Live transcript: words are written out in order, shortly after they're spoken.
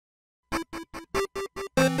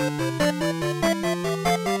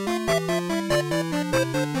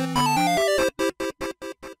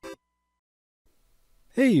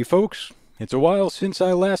Hey folks, it's a while since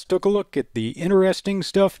I last took a look at the interesting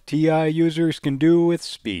stuff TI users can do with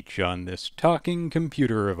speech on this talking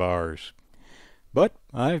computer of ours. But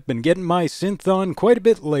I've been getting my synth on quite a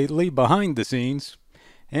bit lately behind the scenes,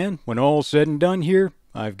 and when all's said and done here,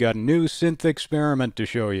 I've got a new synth experiment to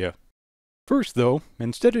show you. First though,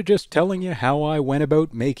 instead of just telling you how I went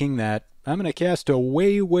about making that, I'm going to cast a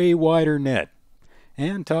way wider net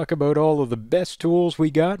and talk about all of the best tools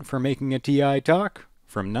we got for making a TI talk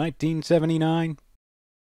from 1979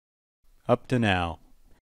 up to now,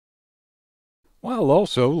 while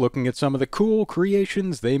also looking at some of the cool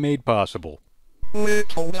creations they made possible.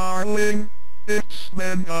 Little darling, it's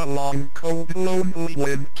been a long, cold, lonely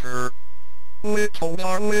winter. Little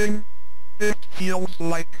darling, it feels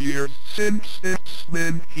like years since it's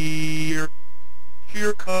been here.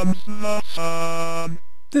 Here comes the sun.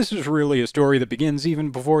 This is really a story that begins even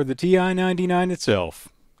before the TI-99 itself,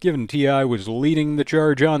 given TI was leading the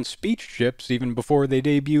charge on speech chips even before they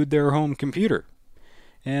debuted their home computer.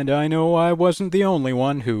 And I know I wasn't the only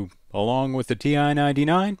one who, along with the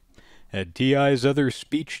TI-99, had TI's other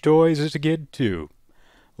speech toys as a kid too,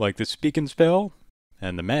 like the Speak and Spell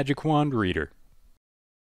and the Magic Wand Reader.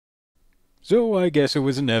 So I guess it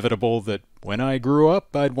was inevitable that when I grew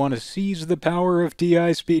up I'd want to seize the power of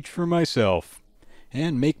TI speech for myself,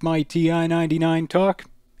 and make my TI-99 talk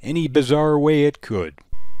any bizarre way it could.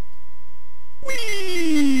 Whee!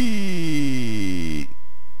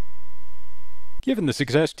 Given the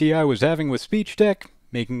success TI was having with speech tech,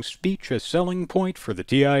 making speech a selling point for the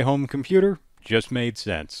TI home computer just made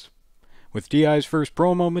sense, with TI's first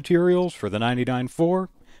promo materials for the 99.4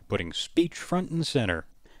 putting speech front and center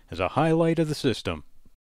as a highlight of the system.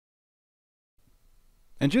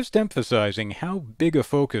 And just emphasizing how big a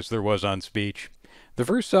focus there was on speech, the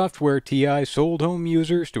first software TI sold home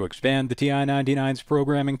users to expand the TI-99's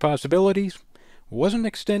programming possibilities wasn't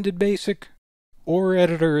Extended Basic or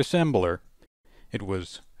Editor Assembler. It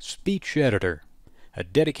was Speech Editor, a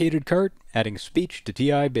dedicated cart adding speech to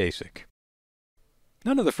TI Basic.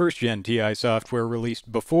 None of the first-gen TI software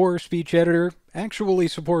released before Speech Editor actually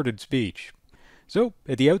supported speech. So,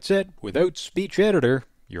 at the outset, without Speech Editor,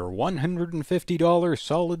 your $150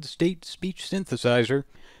 solid-state speech synthesizer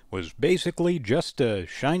was basically just a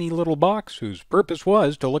shiny little box whose purpose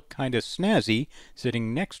was to look kinda snazzy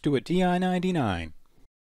sitting next to a TI-99.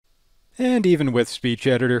 And even with Speech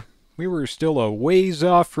Editor, we were still a ways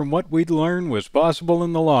off from what we'd learn was possible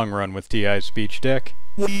in the long run with TI speech tech.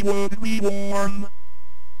 We would be warm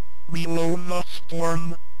below the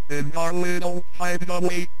storm in our little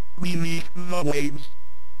hideaway beneath the waves,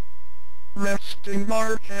 resting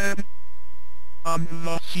our head on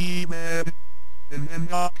the seabed in an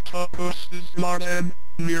octopus's garden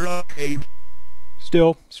near a cave.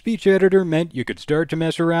 Still, Speech Editor meant you could start to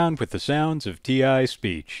mess around with the sounds of TI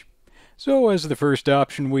speech. So as the first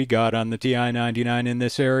option we got on the TI-99 in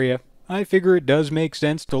this area, I figure it does make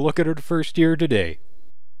sense to look at it first here today.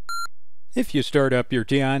 If you start up your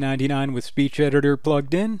TI-99 with Speech Editor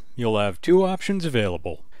plugged in, you'll have two options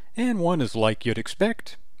available. And one is like you'd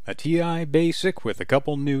expect, a TI Basic with a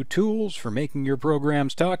couple new tools for making your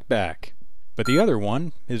programs talk back. But the other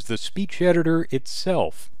one is the Speech Editor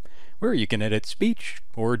itself, where you can edit speech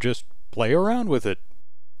or just play around with it.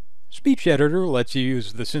 Speech Editor lets you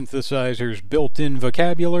use the synthesizer's built-in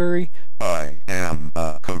vocabulary. I am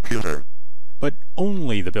a computer. But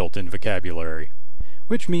only the built-in vocabulary,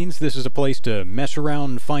 which means this is a place to mess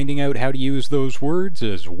around finding out how to use those words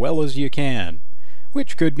as well as you can,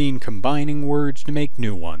 which could mean combining words to make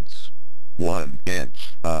new ones. 1 inch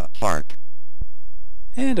apart.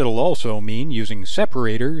 And it'll also mean using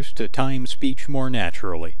separators to time speech more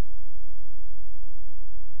naturally.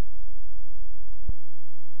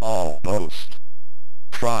 Almost.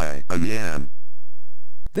 Try again.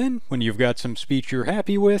 Then, when you've got some speech you're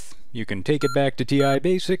happy with, you can take it back to TI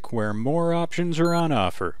Basic where more options are on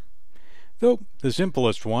offer. Though, the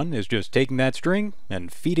simplest one is just taking that string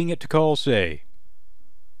and feeding it to call say.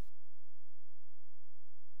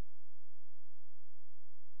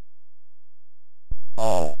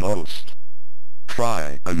 Almost.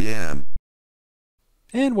 Try again.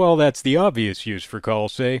 And while that's the obvious use for call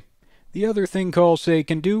say, the other thing call say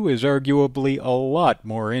can do is arguably a lot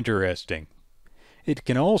more interesting. It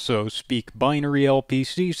can also speak binary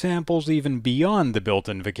LPC samples even beyond the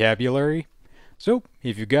built-in vocabulary. So,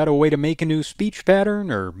 if you've got a way to make a new speech pattern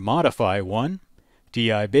or modify one,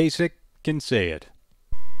 TI Basic can say it.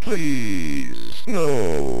 Please,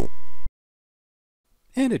 no.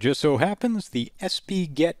 And it just so happens the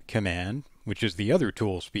spget command, which is the other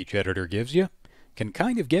tool Speech Editor gives you, can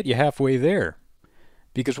kind of get you halfway there.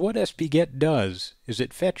 because what spget does is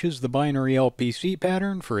it fetches the binary LPC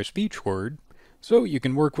pattern for a speech word, so you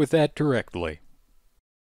can work with that directly.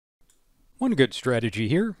 One good strategy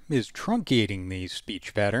here is truncating these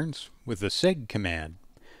speech patterns with the seg command,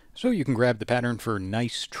 so you can grab the pattern for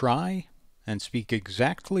nice try and speak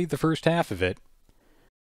exactly the first half of it,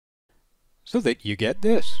 so that you get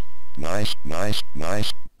this. Nice, nice,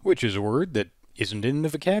 nice. Which is a word that isn't in the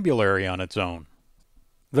vocabulary on its own.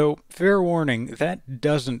 Though, fair warning, that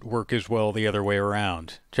doesn't work as well the other way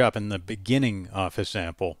around, chopping the beginning off a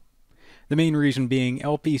sample. The main reason being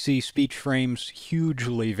LPC speech frames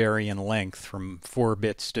hugely vary in length from 4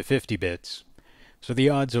 bits to 50 bits, so the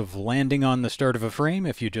odds of landing on the start of a frame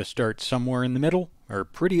if you just start somewhere in the middle are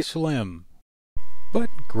pretty slim. But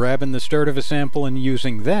grabbing the start of a sample and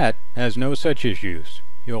using that has no such issues.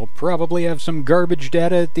 You'll probably have some garbage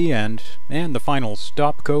data at the end, and the final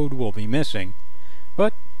stop code will be missing,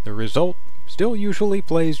 but the result still usually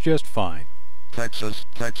plays just fine. Texas,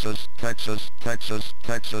 Texas, Texas, Texas,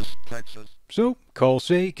 Texas, Texas. So,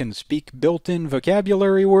 call-say can speak built-in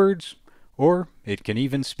vocabulary words, or it can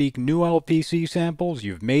even speak new LPC samples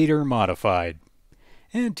you've made or modified.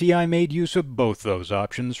 And TI made use of both those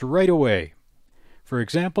options right away. For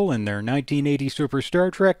example, in their 1980 Super Star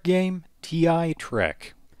Trek game, TI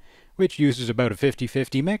Trek, which uses about a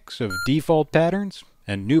 50-50 mix of default patterns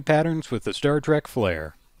and new patterns with the Star Trek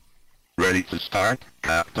flair. Ready to start,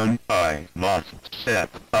 Captain? I must set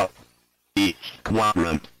up each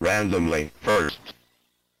quadrant randomly first.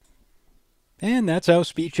 And that's how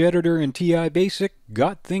Speech Editor and TI Basic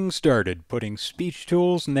got things started, putting speech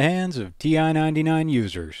tools in the hands of TI-99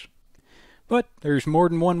 users. But there's more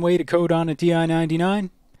than one way to code on a TI-99,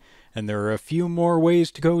 and there are a few more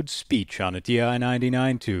ways to code speech on a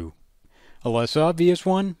TI-99 too. A less obvious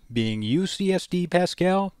one being UCSD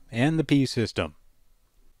Pascal and the P system.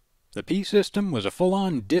 The P system was a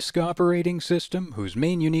full-on disk operating system whose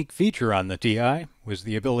main unique feature on the TI was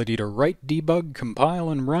the ability to write, debug, compile,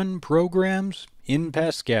 and run programs in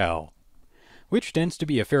Pascal, which tends to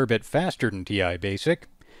be a fair bit faster than TI Basic,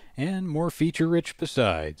 and more feature-rich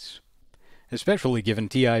besides, especially given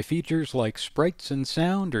TI features like sprites and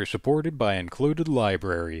sound are supported by included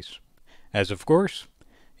libraries, as of course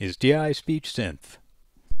is TI Speech Synth.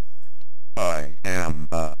 I am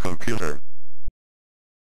a computer.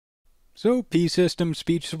 So P-System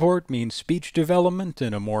speech support means speech development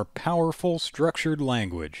in a more powerful, structured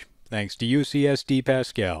language, thanks to UCSD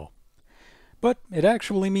Pascal. But it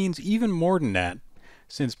actually means even more than that,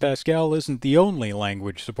 since Pascal isn't the only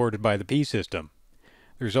language supported by the P-System.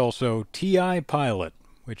 There's also TI Pilot,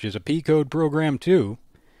 which is a P-code program too,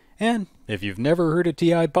 and if you've never heard of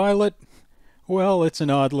TI Pilot, well, it's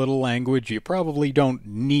an odd little language you probably don't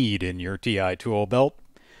need in your TI tool belt,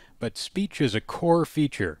 but speech is a core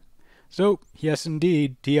feature. So, yes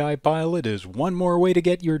indeed, TI Pilot is one more way to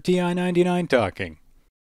get your TI-99 talking.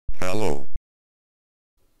 Hello.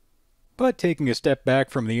 But taking a step back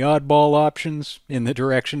from the oddball options, in the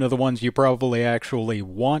direction of the ones you probably actually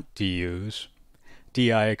want to use,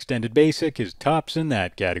 TI Extended Basic is tops in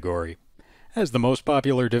that category, as the most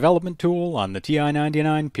popular development tool on the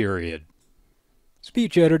TI-99 period.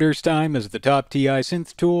 Speech Editor's time as the top TI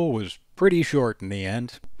synth tool was pretty short in the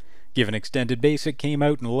end, given Extended Basic came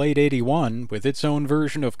out in late '81 with its own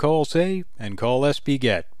version of call-say and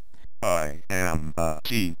call-spget. I am a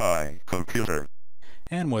TI computer.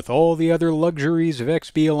 And with all the other luxuries of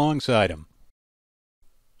XP alongside them.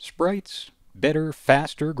 Sprites, better,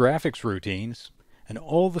 faster graphics routines, and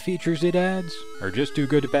all the features it adds are just too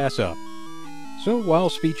good to pass up. So while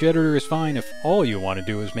Speech Editor is fine if all you want to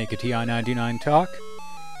do is make a TI-99 talk,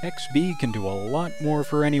 XB can do a lot more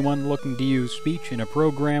for anyone looking to use speech in a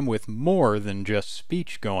program with more than just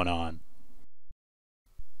speech going on.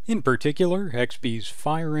 In particular, XB's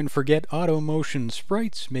Fire and Forget Auto Motion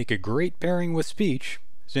sprites make a great pairing with speech,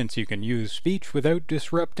 since you can use speech without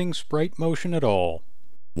disrupting sprite motion at all.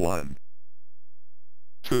 1,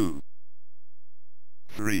 2,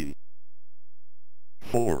 3,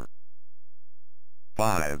 4,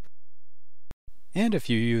 5. And if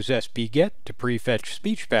you use sbget to prefetch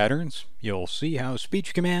speech patterns, you'll see how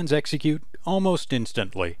speech commands execute almost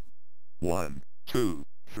instantly. 1, 2,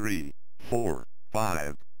 3, 4,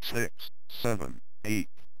 5, 6, 7, 8,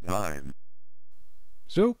 9.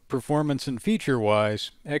 So, performance and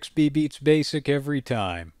feature-wise, XB beats Basic every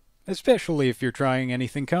time, especially if you're trying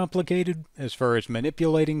anything complicated as far as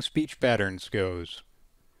manipulating speech patterns goes.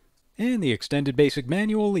 And the Extended Basic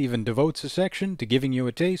Manual even devotes a section to giving you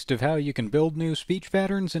a taste of how you can build new speech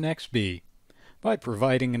patterns in XB, by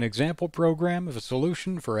providing an example program of a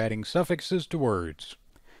solution for adding suffixes to words.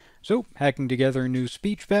 So hacking together new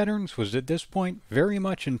speech patterns was at this point very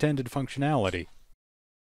much intended functionality.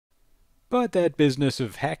 But that business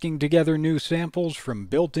of hacking together new samples from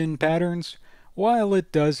built-in patterns, while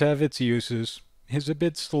it does have its uses, is a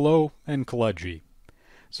bit slow and kludgy.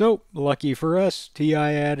 So, lucky for us, TI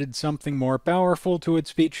added something more powerful to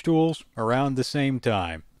its speech tools around the same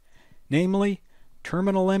time, namely,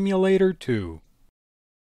 Terminal Emulator II.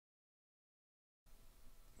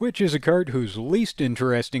 Which is a card whose least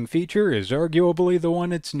interesting feature is arguably the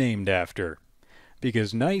one it's named after.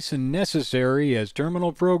 Because nice and necessary as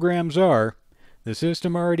terminal programs are, the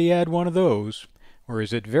system already had one of those,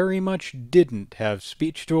 whereas it very much didn't have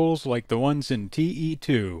speech tools like the ones in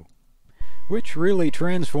TE2, which really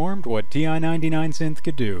transformed what TI-99 Synth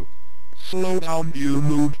could do. Slow down, you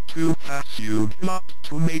moved too fast, you'd not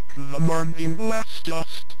to make the morning less,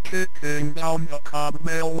 just kicking down the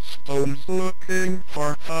cobblestones looking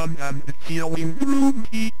for fun and feeling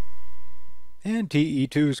groovy. And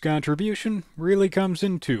TE2's contribution really comes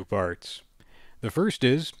in two parts. The first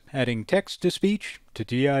is adding text-to-speech to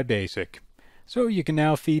TI Basic, so you can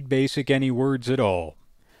now feed Basic any words at all.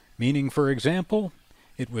 Meaning, for example,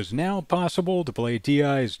 it was now possible to play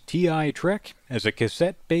TI's TI Trek as a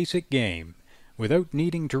cassette Basic game, without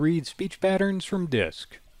needing to read speech patterns from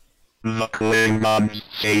disk. The Klingons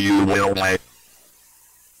say you will die.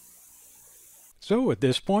 So at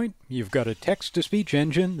this point, you've got a text-to-speech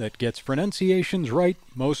engine that gets pronunciations right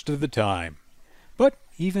most of the time. But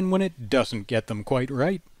even when it doesn't get them quite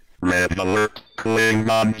right, Red alert,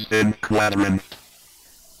 Klingons in quadrant.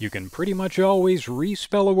 You can pretty much always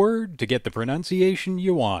respell a word to get the pronunciation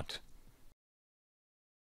you want.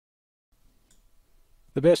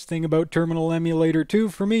 The best thing about Terminal Emulator II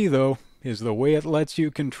for me, though, is the way it lets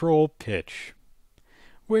you control pitch,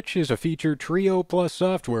 which is a feature Trio Plus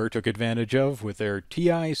Software took advantage of with their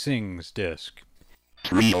TI Sings disc.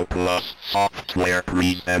 Trio Plus Software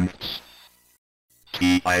presents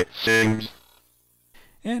TI Sings,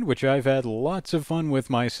 and which I've had lots of fun with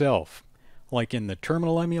myself, like in the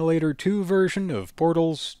Terminal Emulator 2 version of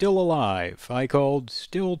Portal's Still Alive, I called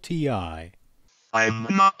Still TI. I'm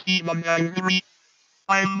not even angry.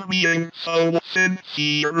 I'm being so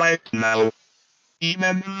sincere right now.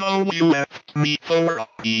 Even though you left me for a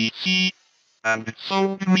PC, and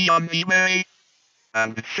sold me on eBay,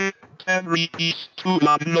 and shipped every piece to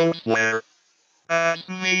God knows where, and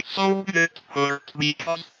they sold it hurt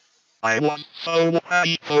because I was so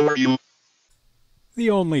happy for you. The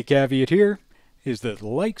only caveat here is that,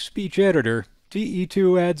 like Speech Editor,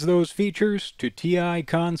 TE2 adds those features to TI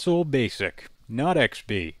Console Basic, not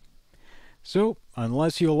XB. So,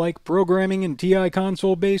 unless you like programming in TI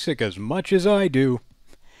Console Basic as much as I do,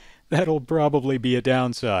 that'll probably be a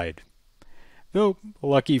downside. Though,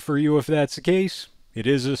 lucky for you if that's the case, it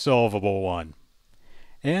is a solvable one.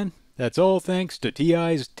 And that's all thanks to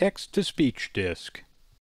TI's text-to-speech disk.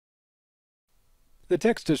 The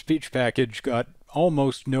text-to-speech package got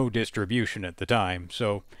almost no distribution at the time,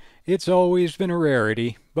 so it's always been a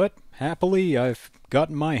rarity, but happily I've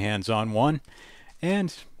gotten my hands on one,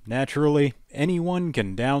 and naturally anyone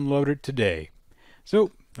can download it today.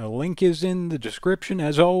 So a link is in the description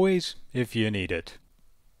as always if you need it.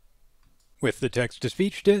 With the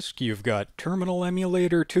text-to-speech disk, you've got Terminal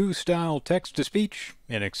Emulator 2 style text-to-speech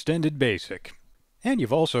in Extended Basic. And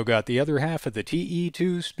you've also got the other half of the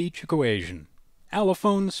TE2 speech equation,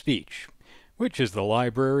 Allophone Speech, which is the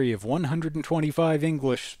library of 125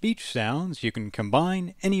 English speech sounds you can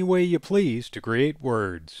combine any way you please to create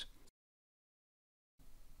words.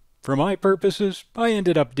 For my purposes, I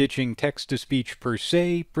ended up ditching text-to-speech per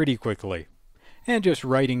se pretty quickly, and just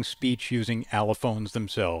writing speech using allophones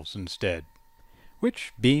themselves instead,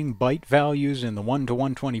 which, being byte values in the 1 to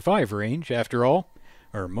 125 range, after all,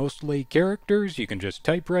 are mostly characters you can just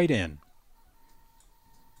type right in.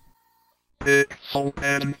 Pixel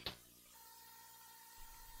pen.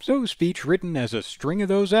 So speech written as a string of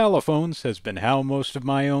those allophones has been how most of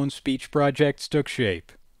my own speech projects took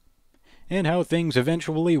shape, and how things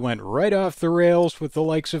eventually went right off the rails with the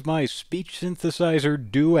likes of my speech synthesizer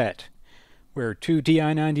Duet, where two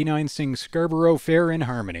TI-99 sing Scarborough Fair in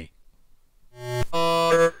harmony.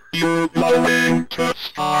 Are you going to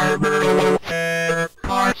Scarborough Fair?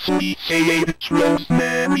 Parsley, sage,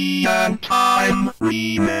 rosemary, and thyme.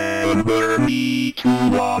 Remember me to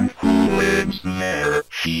one who lives there.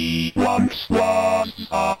 She once was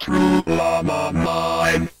a true love of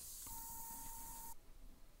mine.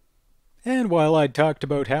 And while I'd talked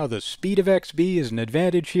about how the speed of XB is an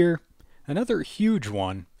advantage here, another huge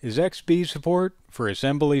one is XB support for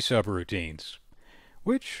assembly subroutines,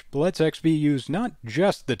 which lets XB use not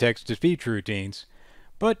just the text-to-speech routines,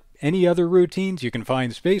 but any other routines you can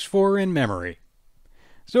find space for in memory.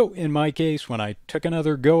 So in my case, when I took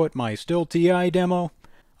another go at my Still TI demo,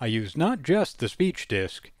 I used not just the speech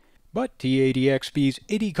disk, but T80XB's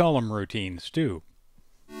 80-column routines too.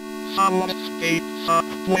 Solid-state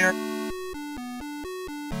software.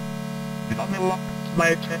 Developed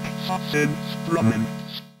by Texas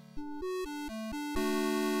Instruments.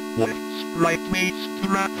 With sprite-based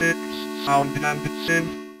graphics, sound and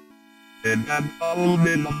synth, in an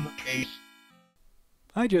aluminum case.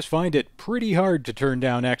 I just find it pretty hard to turn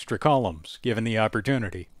down extra columns, given the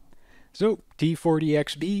opportunity. So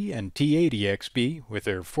T40XB and T80XB, with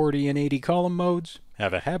their 40 and 80 column modes,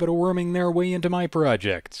 have a habit of worming their way into my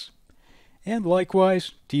projects. And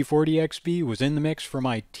likewise, T40XB was in the mix for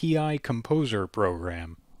my TI Composer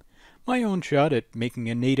program, my own shot at making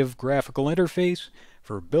a native graphical interface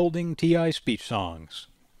for building TI speech songs.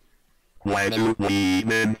 Why do we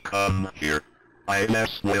even come here? I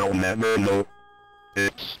guess we'll never know.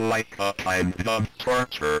 It's like a kind of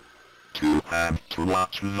torture to have to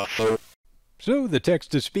watch the show. So the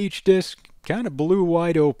text-to-speech disk kind of blew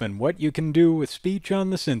wide open what you can do with speech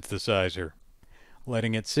on the synthesizer,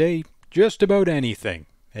 letting it say just about anything,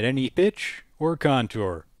 at any pitch or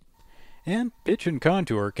contour. And pitch and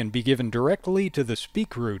contour can be given directly to the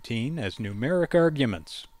speak routine as numeric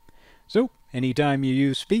arguments. So anytime you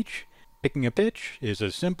use speech, picking a pitch is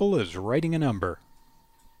as simple as writing a number.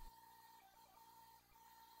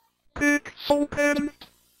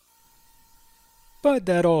 But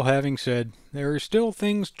that all having said, there are still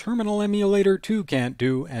things Terminal Emulator II can't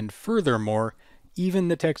do, and furthermore, even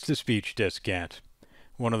the text-to-speech disk can't.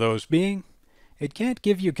 One of those being, it can't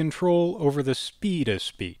give you control over the speed of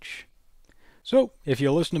speech. So, if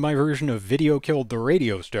you listen to my version of Video Killed the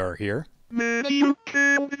Radio Star here, Video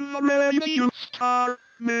killed the radio star.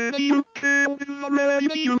 Video killed the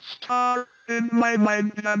radio star. In my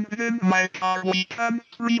mind and in my car we can't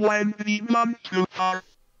rewind the month too far.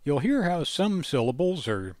 you'll hear how some syllables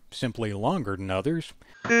are simply longer than others,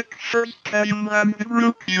 Pictures came and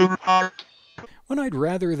broke your heart. when I'd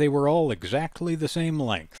rather they were all exactly the same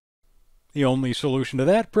length. The only solution to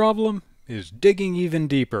that problem is digging even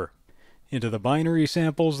deeper into the binary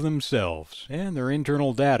samples themselves and their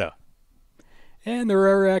internal data. And there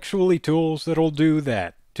are actually tools that'll do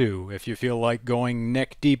that, too, if you feel like going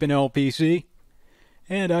neck deep in LPC.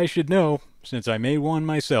 And I should know, since I made one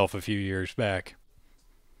myself a few years back.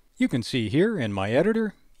 You can see here in my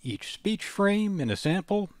editor, each speech frame in a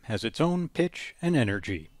sample has its own pitch and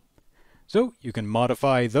energy. So you can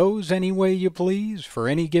modify those any way you please for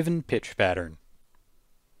any given pitch pattern.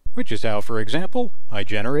 Which is how, for example, I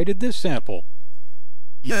generated this sample.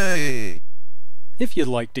 Yay! If you'd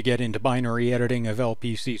like to get into binary editing of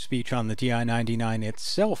LPC speech on the TI-99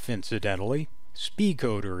 itself, incidentally,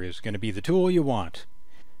 SpeedCoder is going to be the tool you want.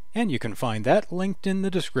 And you can find that linked in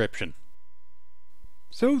the description.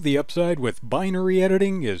 So the upside with binary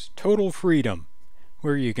editing is total freedom,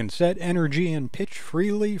 where you can set energy and pitch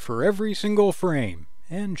freely for every single frame,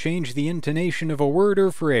 and change the intonation of a word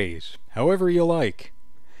or phrase, however you like.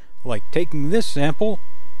 Like taking this sample,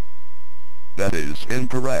 That is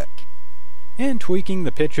incorrect. and tweaking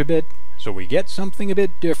the pitch a bit, so we get something a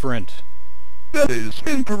bit different. That is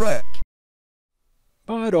incorrect.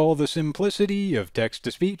 But all the simplicity of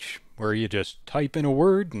text-to-speech, where you just type in a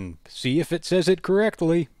word and see if it says it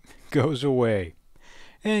correctly, goes away.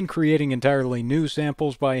 And creating entirely new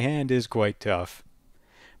samples by hand is quite tough.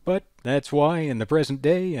 But that's why, in the present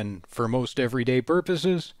day, and for most everyday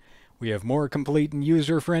purposes, we have more complete and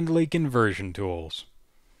user-friendly conversion tools.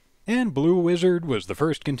 And Blue Wizard was the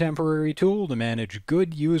first contemporary tool to manage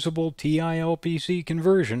good, usable TI LPC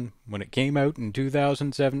conversion when it came out in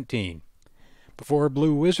 2017. Before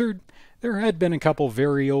Blue Wizard, there had been a couple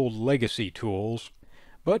very old legacy tools,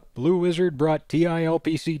 but Blue Wizard brought TI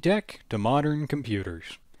LPC tech to modern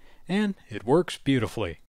computers, and it works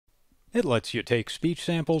beautifully. It lets you take speech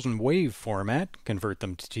samples in WAV format, convert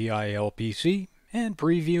them to TI LPC, and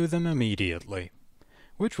preview them immediately,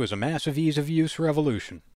 which was a massive ease-of-use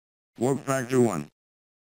revolution. Warp Factor 1.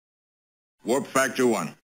 Warp Factor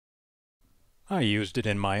 1. I used it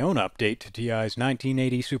in my own update to TI's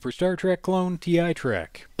 1980 Super Star Trek clone, TI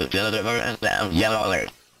Trek. Yellow alert.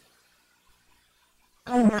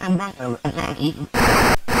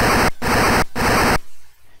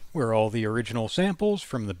 Where all the original samples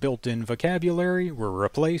from the built-in vocabulary were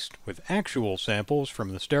replaced with actual samples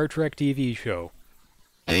from the Star Trek TV show.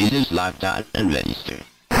 Pages locked on and register.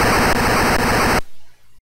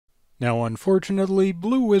 Now unfortunately,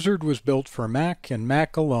 Blue Wizard was built for Mac and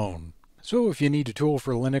Mac alone, so if you need a tool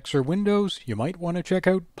for Linux or Windows, you might want to check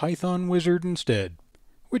out Python Wizard instead,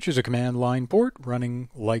 which is a command line port running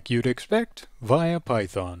like you'd expect via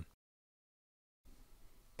Python.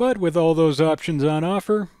 But with all those options on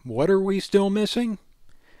offer, what are we still missing?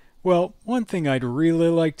 Well, one thing I'd really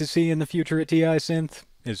like to see in the future at TI Synth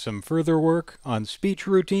is some further work on speech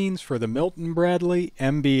routines for the Milton Bradley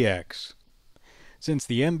MBX. Since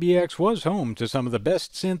the MBX was home to some of the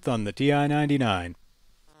best synth on the TI-99.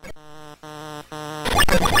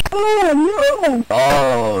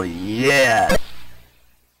 Oh, yeah!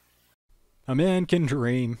 A man can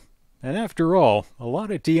dream. And after all, a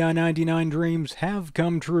lot of TI-99 dreams have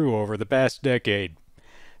come true over the past decade.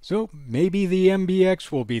 So maybe the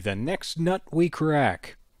MBX will be the next nut we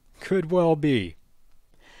crack. Could well be.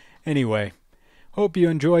 Anyway, hope you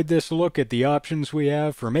enjoyed this look at the options we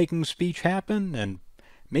have for making speech happen and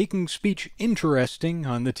making speech interesting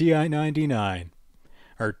on the TI-99.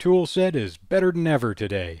 Our tool set is better than ever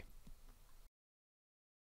today.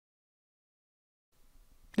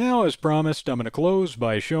 Now, as promised, I'm going to close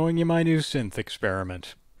by showing you my new synth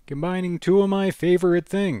experiment, combining two of my favorite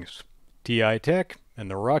things, TI Tech and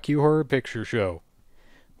the Rocky Horror Picture Show.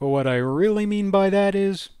 But what I really mean by that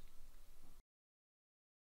is,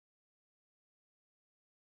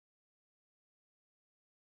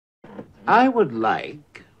 I would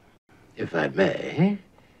like, if I may,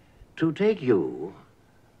 to take you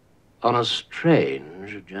on a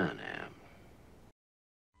strange journey.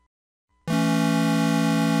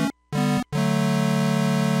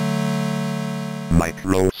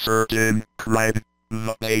 Micro-certain cried,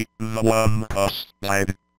 the one pus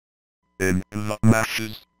died in the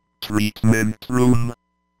masses treatment room,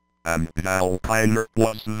 and Alpiner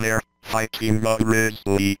was there fighting a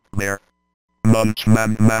grizzly bear.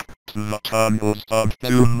 Munchman mapped the tunnels of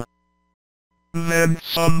doom. Then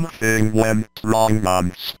something went wrong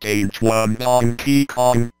on stage 1 Donkey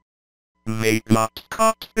Kong. They got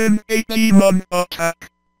caught in a demon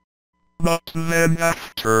attack. But then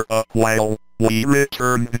after a while, we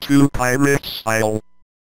returned to pirate style.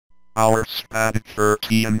 Our SPAD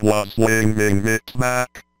 13 was winging it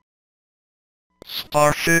back.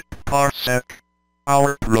 Starship Parsec,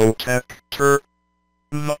 our protector.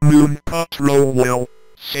 The Moon Patrol will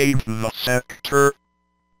save the sector.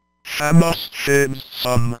 Shamus ships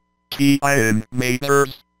some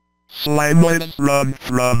TI-invaders. Slimeways run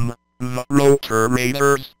from the Rotor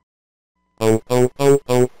Raiders. Oh oh oh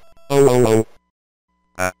oh, oh oh oh.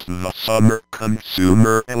 At the Summer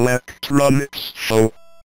Consumer Electronics Show,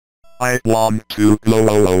 I want to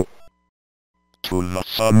go to the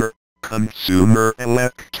Summer Consumer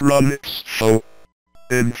Electronics Show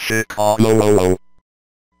in Chicago.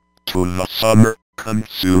 To the Summer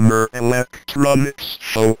Consumer Electronics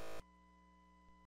Show